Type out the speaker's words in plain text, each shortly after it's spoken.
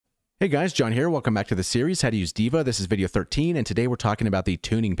Hey guys, John here. Welcome back to the series, How to Use Diva. This is video 13, and today we're talking about the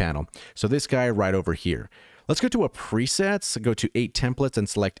tuning panel. So this guy right over here. Let's go to a presets, go to 8 templates and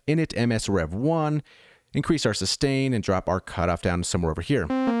select Init MS Rev 1, increase our sustain and drop our cutoff down somewhere over here.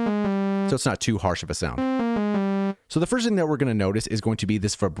 So it's not too harsh of a sound. So the first thing that we're going to notice is going to be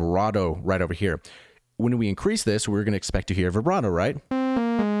this vibrato right over here. When we increase this, we're going to expect to hear vibrato, right?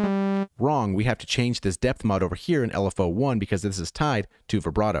 Wrong. We have to change this depth mod over here in LFO1 because this is tied to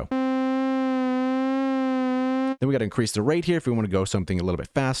vibrato. Then we got to increase the rate here if we want to go something a little bit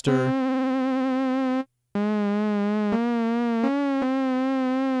faster.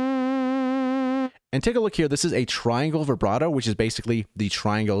 And take a look here. This is a triangle vibrato, which is basically the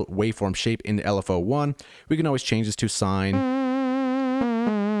triangle waveform shape in LFO1. We can always change this to sine.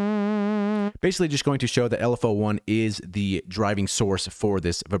 Basically just going to show that LFO1 is the driving source for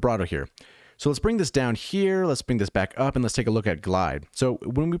this vibrato here. So let's bring this down here. Let's bring this back up and let's take a look at glide. So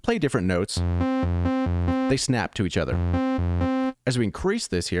when we play different notes, they snap to each other. As we increase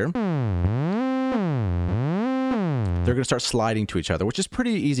this here, they're going to start sliding to each other, which is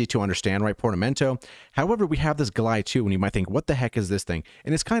pretty easy to understand, right? Portamento. However, we have this glide 2, and you might think, what the heck is this thing?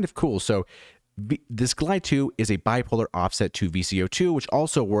 And it's kind of cool. So this glide 2 is a bipolar offset to VCO2, which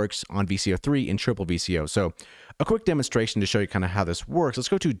also works on VCO3 and triple VCO. So a quick demonstration to show you kind of how this works. Let's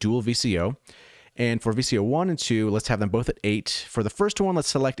go to dual VCO. And for VCO 1 and 2, let's have them both at 8. For the first one, let's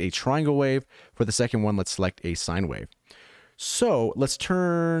select a triangle wave. For the second one, let's select a sine wave. So let's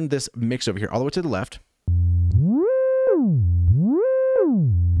turn this mix over here all the way to the left.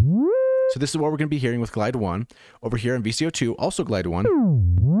 So this is what we're going to be hearing with glide 1. Over here in VCO 2, also glide 1.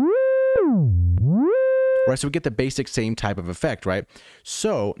 Right, so we get the basic same type of effect, right?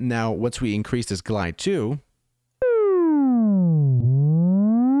 So now once we increase this glide 2,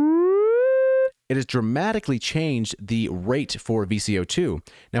 it has dramatically changed the rate for VCO2.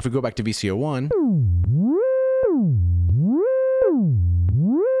 Now if we go back to VCO1,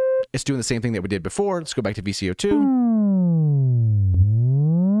 it's doing the same thing that we did before. Let's go back to VCO2.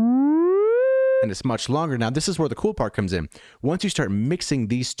 And it's much longer. Now this is where the cool part comes in. Once you start mixing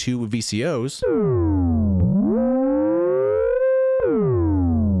these two VCOs,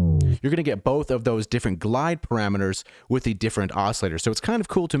 you're going to get both of those different glide parameters with the different oscillators. So it's kind of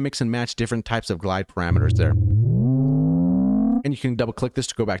cool to mix and match different types of glide parameters there. And you can double click this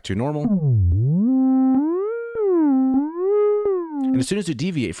to go back to normal. And as soon as you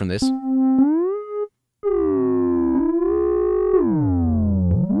deviate from this,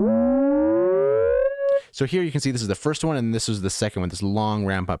 so here you can see this is the first one and this is the second one, this long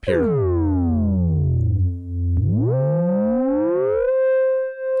ramp up here.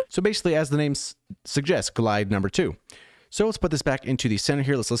 So basically, as the name suggests, glide number 2. So let's put this back into the center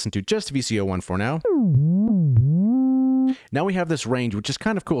here. Let's listen to just VCO1 for now. Now we have this range, which is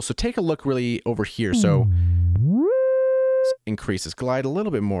kind of cool. So take a look really over here. So let's increase this glide a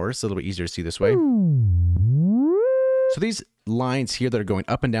little bit more. It's a little bit easier to see this way. So these lines here that are going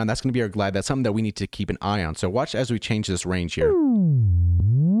up and down, that's going to be our glide. That's something that we need to keep an eye on. So watch as we change this range here.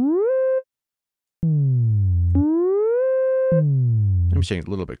 Let me change it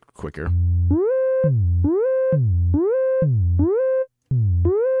a little bit quicker.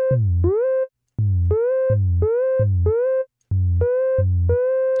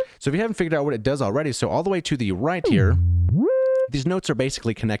 So if you haven't figured out what it does already, so all the way to the right here, these notes are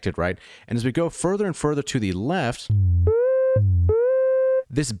basically connected, right? And as we go further and further to the left,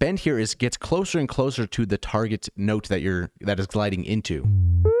 this bend here gets closer and closer to the target note that is gliding into.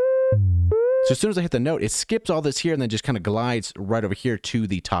 So as soon as I hit the note, it skips all this here and then just kind of glides right over here to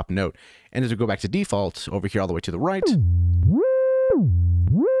the top note. And as we go back to default, over here all the way to the right,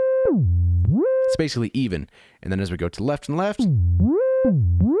 it's basically even. And then as we go to left and left, a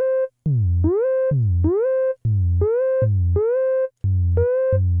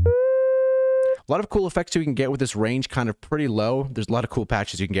lot of cool effects you can get with this range, kind of pretty low. There's a lot of cool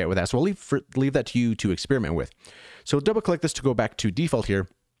patches you can get with that. So I'll leave that to you to experiment with. So double click this to go back to default here.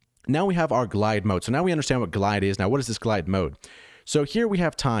 Now we have our glide mode. So now we understand what glide is. Now what is this glide mode? So here we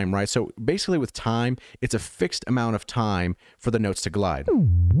have time, right? So basically with time, it's a fixed amount of time for the notes to glide.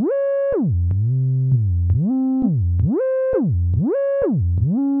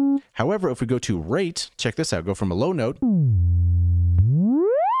 However, if we go to rate, check this out, go from a low note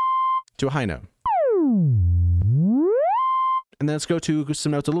to a high note. And then let's go to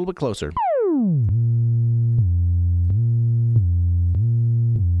some notes a little bit closer.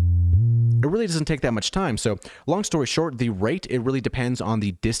 It really doesn't take that much time. So long story short, the rate, it really depends on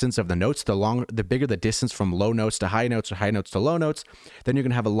the distance of the notes. The bigger the distance from low notes to high notes or high notes to low notes, then you're going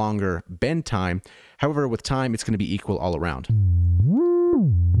to have a longer bend time. However, with time, it's going to be equal all around.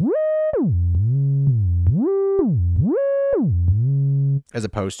 as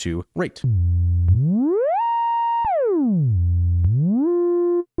opposed to rate.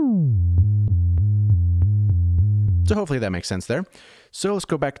 So hopefully that makes sense there. So let's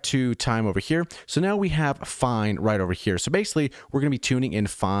go back to time over here. So now we have fine right over here. So basically we're going to be tuning in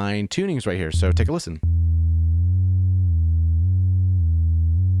fine tunings right here. So take a listen.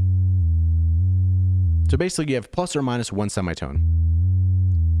 So basically you have plus or minus one semitone.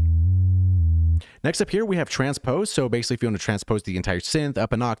 Next up here, we have transpose. So basically, if you want to transpose the entire synth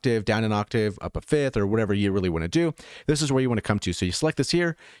up an octave, down an octave, up a fifth, or whatever you really want to do, this is where you want to come to. So you select this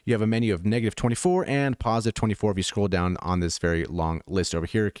here. You have a menu of -24 and +24. If you scroll down on this very long list over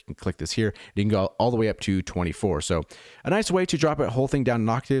here, you can click this here. You can go all the way up to 24. So a nice way to drop a whole thing down in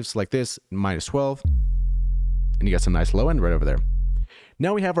octaves like this, -12. And you got some nice low end right over there.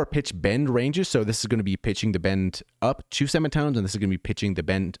 Now we have our pitch bend ranges. So this is going to be pitching the bend up 2 semitones, and this is going to be pitching the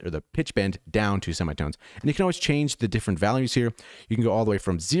bend or the pitch bend down 2 semitones. And you can always change the different values here. You can go all the way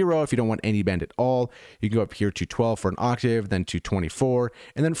from 0 if you don't want any bend at all. You can go up here to 12 for an octave, then to 24.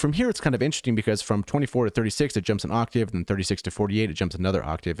 And then from here, it's kind of interesting because from 24 to 36, it jumps an octave, then 36 to 48, it jumps another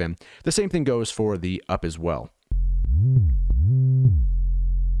octave. And the same thing goes for the up as well.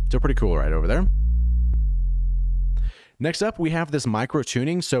 So pretty cool right over there. Next up, we have this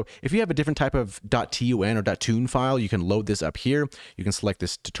microtuning. So if you have a different type of .tun or .tune file, you can load this up here. You can select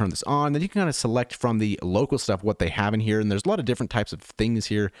this to turn this on. Then you can kind of select from the local stuff what they have in here. And there's a lot of different types of things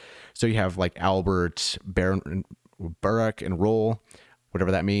here. So you have like Albert, Barak, and Roll, whatever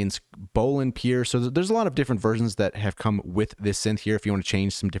that means, Bolin, Pier. So there's a lot of different versions that have come with this synth here. If you want to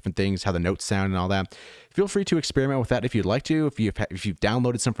change some different things, how the notes sound and all that, feel free to experiment with that if you'd like to. If you've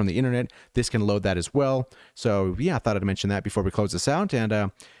downloaded some from the internet, this can load that as well. So yeah, I thought I'd mention that before we close this out.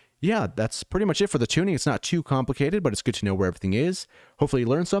 And yeah, that's pretty much it for the tuning. It's not too complicated, but it's good to know where everything is. Hopefully you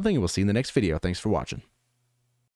learned something, and we'll see you in the next video. Thanks for watching.